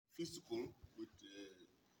physical with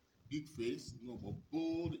a big face, but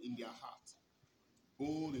bold in their heart,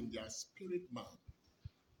 bold in their spirit man.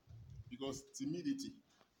 Because timidity,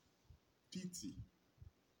 pity,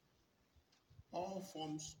 all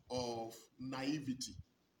forms of naivety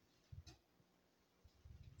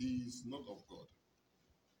is not of God.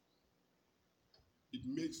 It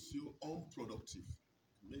makes you unproductive.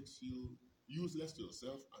 It makes you useless to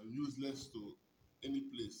yourself and useless to any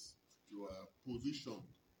place you are positioned.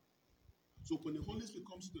 So when the Holy Spirit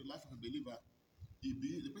comes into the life of a believer,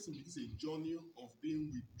 the person begins a journey of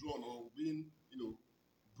being withdrawn or being,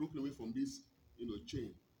 broken away from this,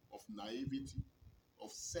 chain of naivety, of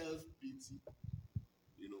self-pity,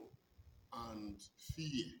 and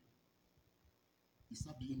fear. You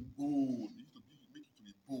start being bold. You need to make it to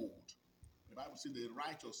be bold. The Bible says the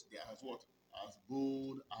righteous, they are as what? As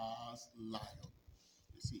bold as lion.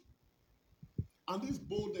 You see. And this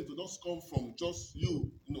boldness does not come from just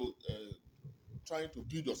you, trying to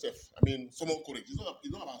build yourself. I mean, summon courage.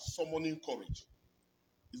 It's not about summoning courage.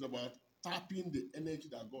 It's about tapping the energy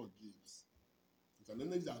that God gives. It's an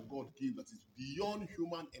energy that God gives that is beyond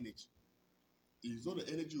human energy. It's not the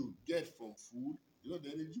energy you get from food. It's not the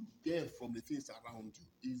energy you get from the things around you.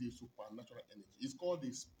 It's a supernatural energy. It's called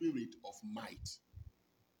the spirit of might.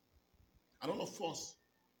 And all of us,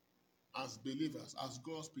 as believers, as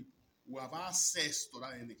God's people, we have access to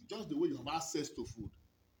that energy. Just the way you have access to food.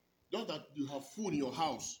 Just that you have food in your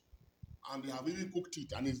house and they have even cooked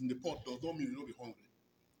it and it's in the pot does not mean you will not be hungry.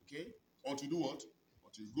 Okay? Until you do what?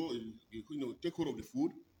 Until you go, take hold of the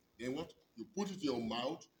food. Then what? You put it in your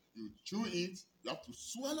mouth. You chew it. You have to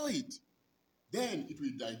swallow it. Then it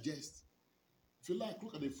will digest. If you like,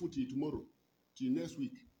 look at the food till tomorrow, till next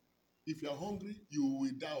week. If you are hungry, you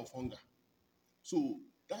will die of hunger. So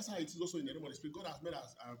that's how it is also in the realm of the Spirit. God has made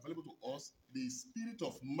us available to us the spirit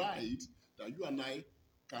of might that you and I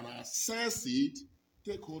can access it,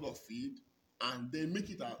 take hold of it, and then make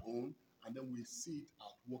it our own, and then we see it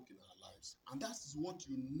at work in our lives. And that is what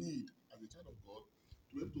you need as a child of God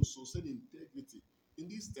to be able to sustain integrity in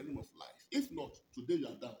this terrain of life. If not, today you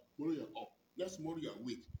are down, tomorrow you are up, next tomorrow you are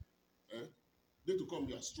weak. Day to come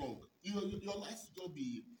you are strong. Your life will just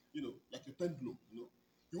be, like a pendulum,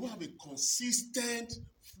 You will have a consistent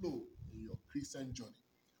flow in your Christian journey.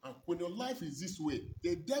 And when your life is this way,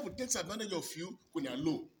 the devil takes advantage of you when you're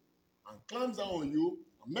low and climbs down on you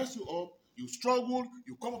and mess you up. You struggle,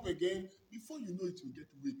 you come up again. Before you know it, you get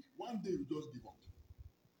weak. One day you just give up.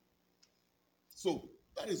 So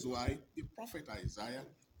that is why the prophet Isaiah,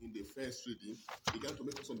 in the first reading, began to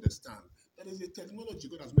make us understand that there is a technology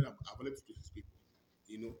God has made available to his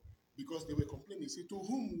people. Because they were complaining. He said, to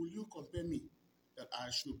whom will you compare me that I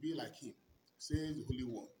should be like him? Says the Holy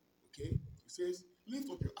One. Okay? He says, lift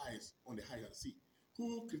up your eyes on the high and see.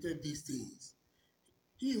 Who created these things?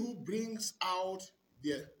 He who brings out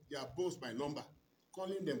their bones by number,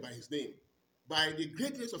 calling them by his name, by the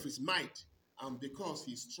greatness of his might, and because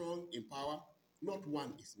he is strong in power, not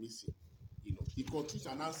one is missing. He continues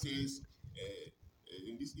and now says,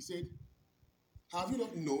 in this, he said, have you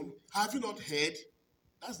not known? Have you not heard?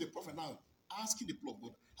 That's the prophet now asking the people of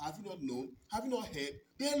God, have you not known? Have you not heard?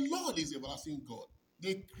 The Lord is everlasting God,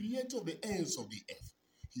 the creator of the ends of the earth.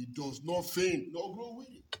 He does not faint nor grow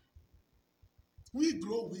weary. We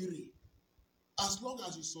grow weary. As long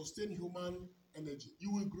as you sustain human energy,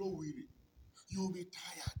 you will grow weary. You will be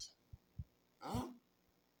tired. Huh?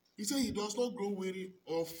 He said he does not grow weary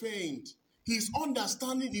or faint. His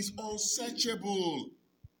understanding is unsearchable.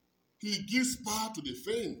 He gives power to the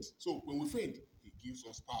faint. So when we faint, he gives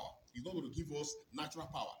us power. He's not going to give us natural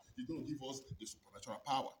power. He's going to give us the supernatural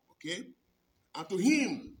power. Okay? And to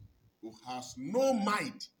him who has no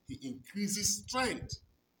might, he increases strength.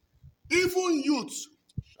 Even youths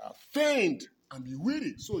shall faint and be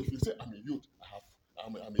weary. So if you say, I'm a youth,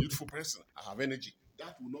 I'm a youthful person, I have energy,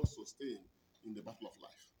 that will not sustain in the battle of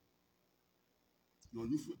life. Your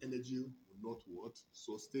youthful energy will not what?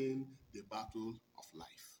 Sustain the battle of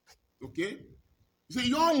life. Okay? You say,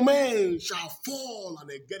 young men shall fall and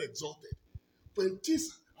they get exalted. When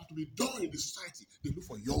things have to be done in the society, they look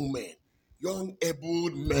for young men, young able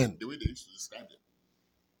men, the way they used to describe them.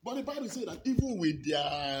 But the Bible says that even with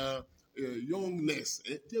their youngness,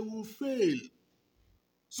 they will fail.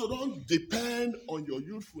 So don't depend on your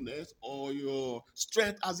youthfulness or your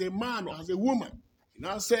strength as a man or as a woman. It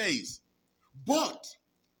now says, but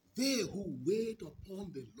they who wait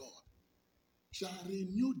upon the Lord shall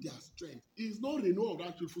renew their strength. It's not renewal of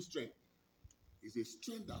that youthful strength. It's a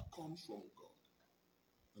strength that comes from God.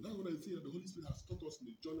 And that's what I think that the Holy Spirit has taught us in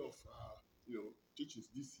the journey of teachings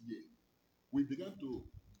this year. We began to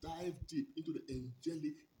dive deep into the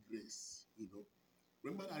angelic grace,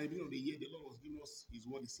 Remember that at the beginning of the year, the Lord was giving us His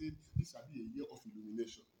word. He said, "This shall be a year of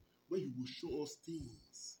illumination, where He will show us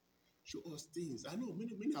things. Show us things." I know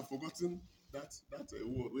many have forgotten that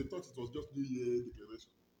word. We thought it was just New Year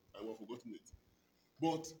declaration, and we've forgotten it.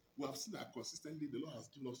 But we have seen that consistently the Lord has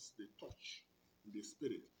given us the touch in the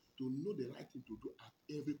spirit to know the right thing to do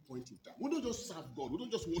at every point in time. We don't just serve God. We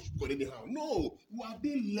don't just worship God anyhow. No, we are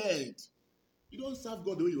being led. You don't serve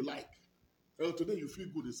God the way you like. Today you feel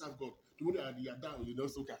good, you serve God. Tomorrow you are down, you don't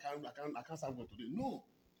say, okay, I can't serve God today. No,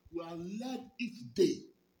 we are led each day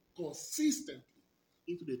consistently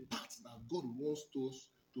into the paths that God wants us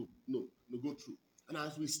to go through. And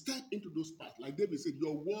as we step into those paths, like David said,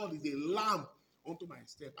 your word is a lamp unto my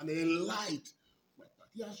step and a light to my path.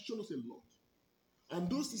 He has shown us a lot. And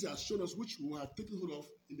those things He has shown us, which we have taken hold of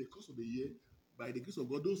in the course of the year, by the grace of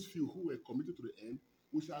God, those few who were committed to the end,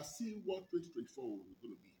 we shall see what 2024 is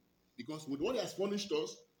going to be. Because with what He has furnished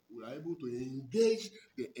us, we are able to engage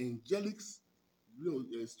the angelic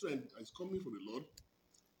strength that is coming from the Lord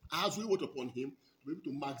as we wait upon Him to be able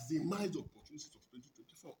to maximize the opportunities of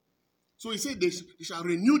 2024. So He said they shall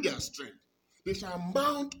renew their strength. They shall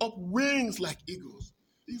mount up wings like eagles.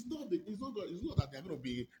 It's not that they're going to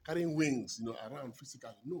be carrying wings, around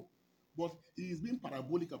physically. No. But He is being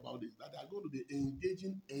parabolic about this, that they are going to be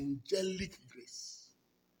engaging angelic grace.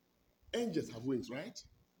 Angels have wings, right?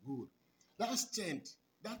 Good. That strength,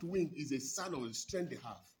 that wing is a sign of the strength they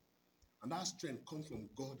have. And that strength comes from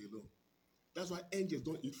God alone. That's why angels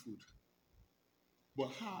don't eat food.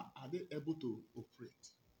 But how are they able to operate?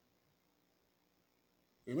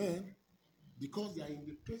 Amen? Because they are in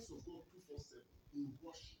the presence of God 247 in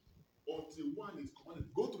worship until one is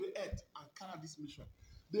commanded, go to the earth and carry this mission.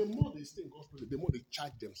 The more they stay in God's presence, the more they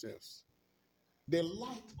charge themselves. The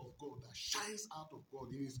light of God that shines out of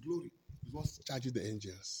God in His glory is what charges the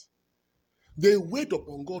angels. They wait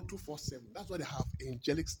upon God 247. That's why they have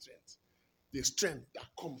angelic strength. The strength that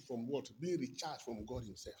comes from what? Being recharged from God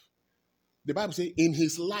Himself. The Bible says, in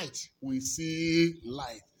His light, we see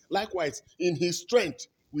light. Likewise, in His strength,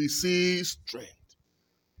 we see strength.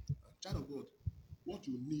 Child of God, what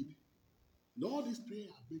you need in all this prayer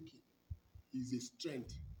I'm making is a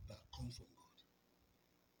strength that comes from God.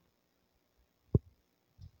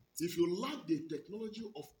 If you lack the technology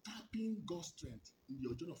of tapping God's strength in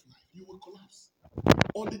your journey of life, you will collapse.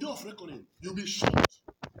 On the day of reckoning, you'll be shocked.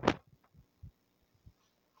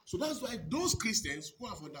 So that's why those Christians who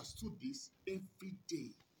have understood this every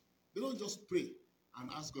day, they don't just pray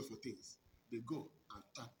and ask God for things. They go and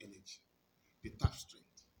tap energy. They tap strength.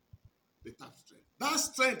 They tap strength. That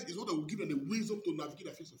strength is what will give them the wisdom to navigate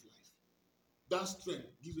the face of life. That strength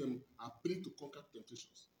gives them ability to conquer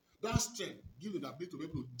temptations. That strength gives them the ability to be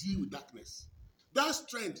able to deal with darkness. That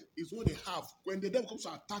strength is what they have when the devil comes to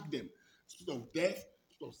attack them. Spirit of death,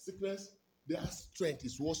 spirit of sickness, their strength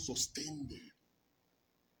is what sustains them.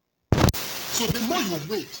 So the more you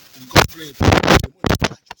wait in God's presence, the more you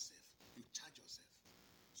charge yourself. You charge yourself.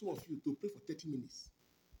 Some of you, to pray for 30 minutes,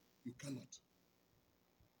 you cannot.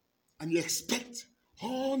 And you expect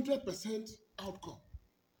 100% outcome.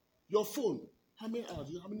 Your phone, how many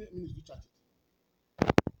minutes do you charge it?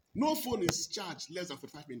 No phone is charged less than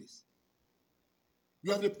 45 minutes.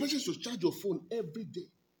 You have the patience to charge your phone every day,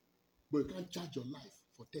 but you can't charge your life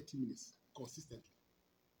for 30 minutes consistently.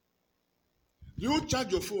 You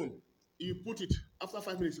charge your phone, you put it, after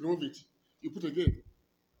 5 minutes, remove it, you put it again.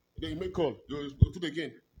 Then you make call, you put it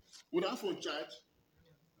again. With that phone charge,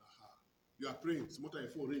 you are praying, your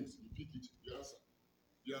phone rings, you pick it, you answer.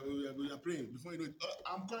 You are praying, before you know it,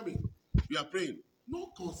 I'm coming. You are praying.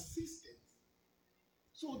 No consistency.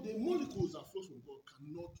 So the molecules that flow from God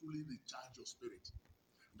cannot really recharge your spirit.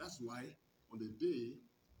 That's why on the day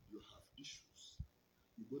you have issues,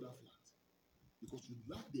 you go that flat. Because you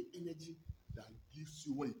lack the energy that gives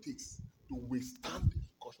you what it takes to withstand the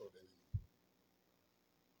caution of the enemy.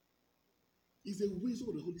 It's a wisdom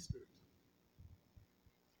of the Holy Spirit.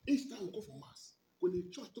 Each time we go for Mass, when the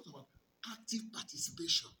church talks about active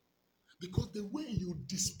participation, because the way you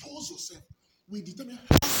dispose yourself will determine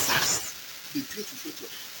how fast the grace will flow to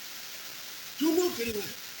your life. You know very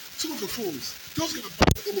well. Some of the phones, just going to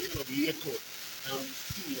buy any kind of record and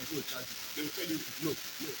see you're going to charge it. They will tell you, no,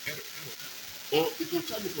 error. Or it will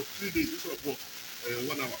charge you for 3 days instead of 1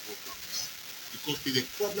 hour or hours. Because there's a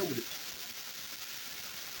problem with it.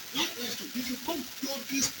 Likewise, if you come, your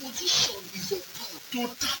disposition is of God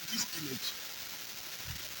to tap this image.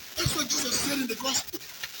 That's what Jesus said in the gospel.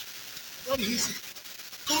 What did He say?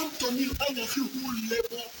 Come to me, all of you who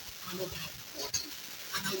labor and are burdened,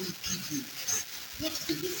 and I will give you rest. What is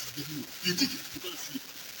the rest giving you? You think it's because of sleep.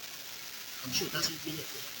 I'm sure that's what many of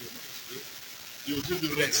you have in your mind today. You will do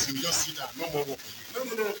the rest. You will just sit down. No more work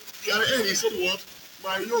again. No. He said what?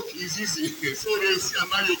 My yoke is easy. So they see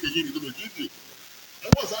another yoke again. It's going to give you.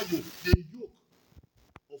 And what's that yoke? The yoke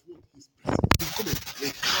of what is present. Become a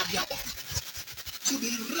carrier of the presence. So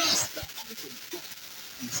the rest that comes from God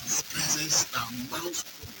is his presence that mounts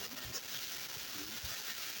from your life.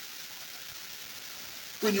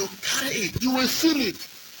 When you carry it, you will feel it.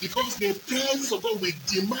 Because the presence of God will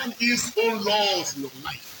demand his own laws in your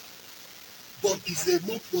life. But it's a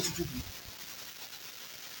more positive way.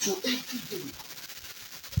 So every day,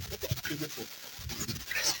 what I'm praying for is the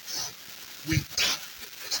presence. We tap the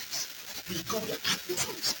presence. We come the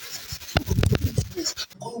atmosphere of his presence.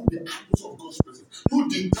 Go with the atmosphere of God's presence. You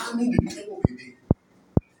determine the time of the day.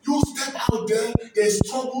 You step out there, there's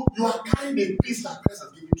trouble, you are carrying the peace that Christ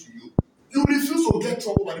has given to you. You refuse to get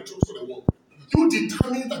trouble by the troubles of the world. You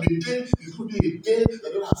determine that the day is going to be a day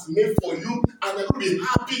that God has made for you, and you're going to be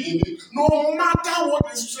happy in it. No matter what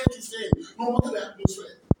the strength is saying, no matter the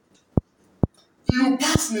atmosphere. You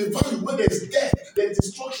pass in a valley where there's death, there's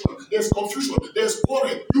destruction, there's confusion, there's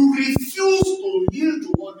quarrel. You refuse to yield to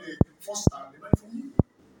what the first time they might from you.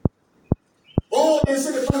 Oh, they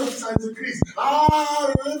say the price of sin has increased.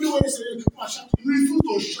 Everyone is saying, you refuse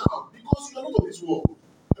to shout because you are not of this world.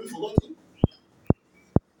 Have you forgotten?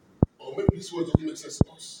 Or maybe this word doesn't make sense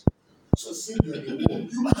to us. So say you are in the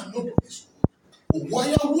world. You are not of this world. But why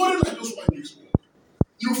are you worried like those who are in this world?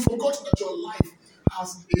 You forgot that your life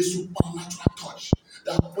has a supernatural touch.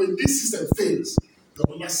 That when this system fails,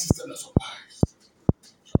 your life system is surprised.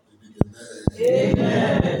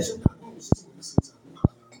 Amen. Sometimes when we sit on these things and look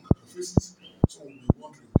at your faces, some will be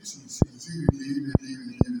wondering, this is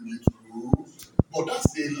really true? But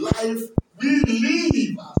that's the life we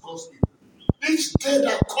live as God's people. Each day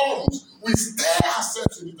that comes, we stare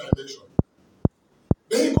ourselves in the dimension.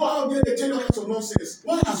 Then you go out there, they tell you all kinds of nonsense.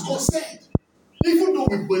 What has God said? Even though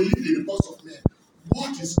we believe the reports of men,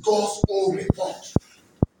 what is God's own report?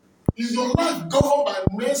 Is your life governed by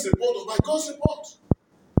men's report or by God's report?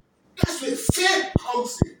 That's where faith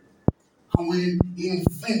comes in. And we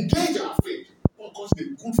engage our faith. Because the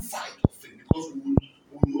good fight of faith. Because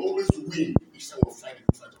we will always win each time we fight the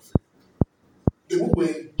good fight of faith. The more we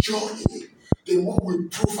enjoy it, the more we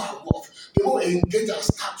prove our worth, the more we engage our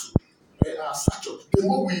stature, the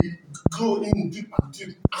more we go in deep and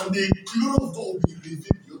deep, and the glory of God will be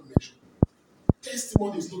revealed beyond measure.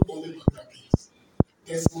 Testimony is not only about that peace.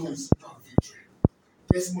 Testimony is about victory.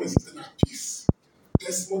 Testimony is eternal peace.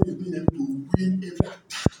 Testimony is being able to win every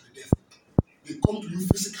attack of the devil. They come to you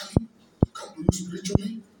physically, they come to you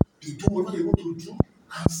spiritually, they do whatever they want to do,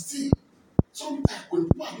 and still, sometimes when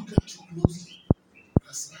people are looking at you closely,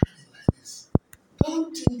 they're smiling like this.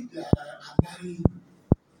 Don't think they are marrying you.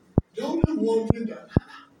 They're only wondering that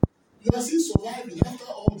you are still surviving after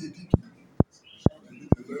all they did to you.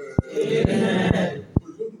 Amen.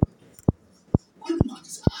 When you look at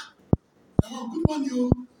this, good morning,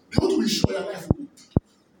 you. They want to restore your life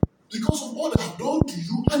because of what they have done to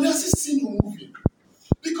you, and they're still seeing you moving.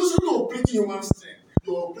 Because you're not operating human strength,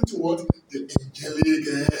 you're operating what? The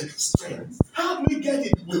angelic strength. How do we get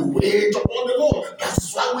it? We wait upon the Lord.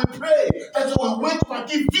 That's why we pray. That's why we wake up and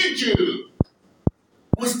keep vigil.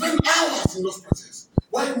 We spend hours in those processes.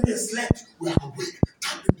 While we slept, we are awake,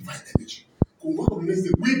 tapping divine energy. We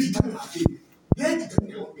determine our day. They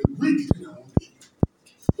determine our day. We determine our own day.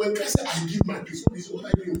 When Christ said, I give my peace, what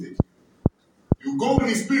are you doing with it? You go with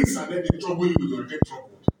his peace and then they trouble you, you'll get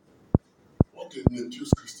troubled. What a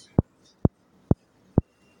nebulous Christian.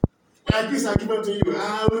 My peace I give unto you.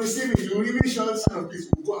 I will receive it. You will even show sign of peace.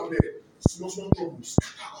 We'll go out there. Small troubles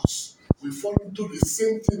scatter us. We fall into the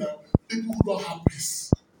same thing that people who don't have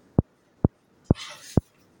peace.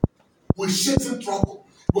 We're chasing trouble.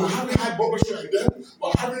 We're having high blood pressure like them.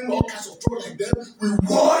 We're having all kinds of trouble like them. We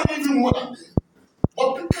worry even more than them.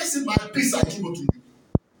 But because of my peace I give unto you.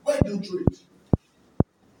 Where do you do it?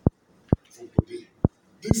 From today.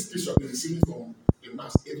 This peace you have been receiving from the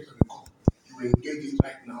Mass every time you come. You will engage it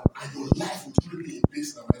right now, and your life will truly be in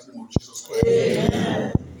peace in the mighty name of Jesus Christ.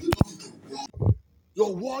 Amen. You don't need to worry.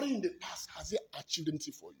 Your worry in the past has it achieved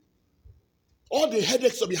anything for you? All the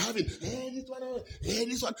headaches you'll be having,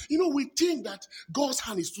 this one. You know, we think that God's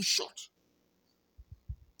hand is too short.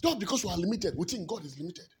 Not because we are limited, we think God is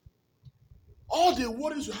limited. All the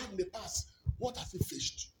worries you had in the past, what has it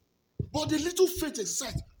faced you? But the little faith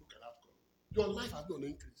exercise, look at that. Your life has been on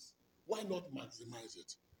increase. Why not maximize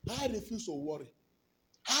it? I refuse to worry.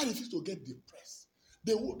 I refuse to get depressed.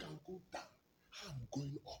 The world can go down. I'm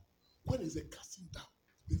going up. When is a casting down?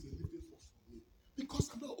 There's a lifting force for me. Because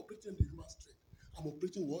I'm not operating the human strength. I'm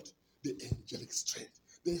operating what? The angelic strength.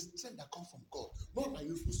 There's strength that comes from God, not my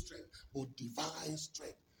youthful strength, but divine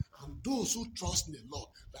strength. And those who trust in the Lord,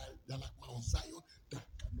 they're like Mount Zion that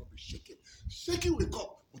cannot be shaken. Shaking will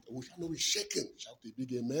come, but we shall not be shaken. Shout a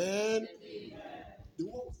big amen. Amen. The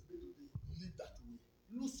one was able to live that way.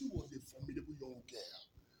 Lucy was a formidable young girl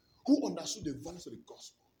who understood the values of the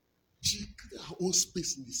gospel. She created her own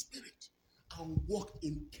space in the spirit and walked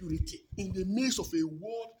in purity in the midst of a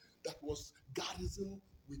world that was garrisoned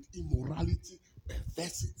with immorality,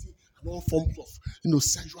 perversity, and all forms of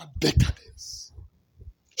sexual decadence.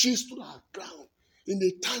 She stood her ground in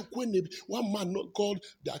a time when one man not called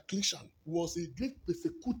Diocletian was a great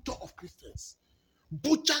persecutor of Christians,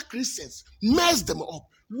 butchered Christians, messed them up.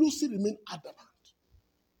 Lucy remained adamant.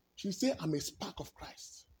 She said, I'm a spark of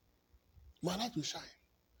Christ. My light will shine.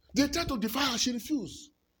 They tried to defy her. She refused.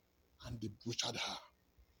 And they butchered her.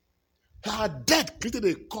 Her death created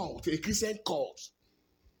a cult, a Christian cult.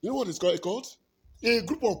 You know what it's called? A cult? A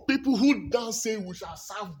group of people who now say we shall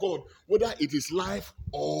serve God, whether it is life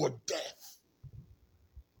or death.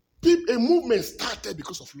 A movement started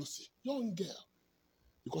because of Lucy, young girl,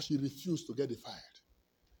 because she refused to get defied.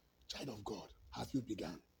 Child of God, have you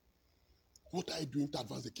begun? What are you doing to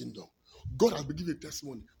advance the kingdom? God has been giving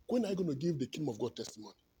testimony. When are you going to give the kingdom of God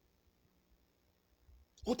testimony?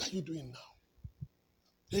 What are you doing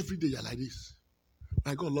now? Every day you're like this.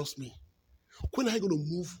 My God loves me. When are you going to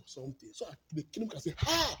move something? So the kingdom can say, look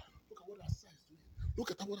at what our sister is doing.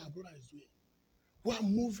 Look at what our brother is doing. We are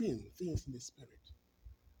moving things in the spirit.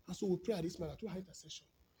 And so we pray at this matter through our intercession.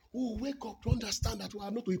 We will wake up to understand that we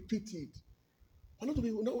are not to be pitied. We are not to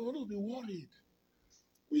be worried.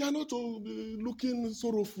 We are not to be looking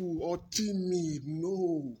sorrowful or timid.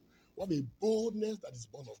 No. We have a boldness that is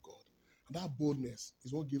born of God. And that boldness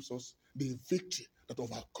is what gives us the victory that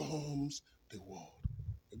overcomes the world.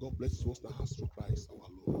 May God bless us once now through Christ our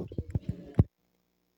Lord.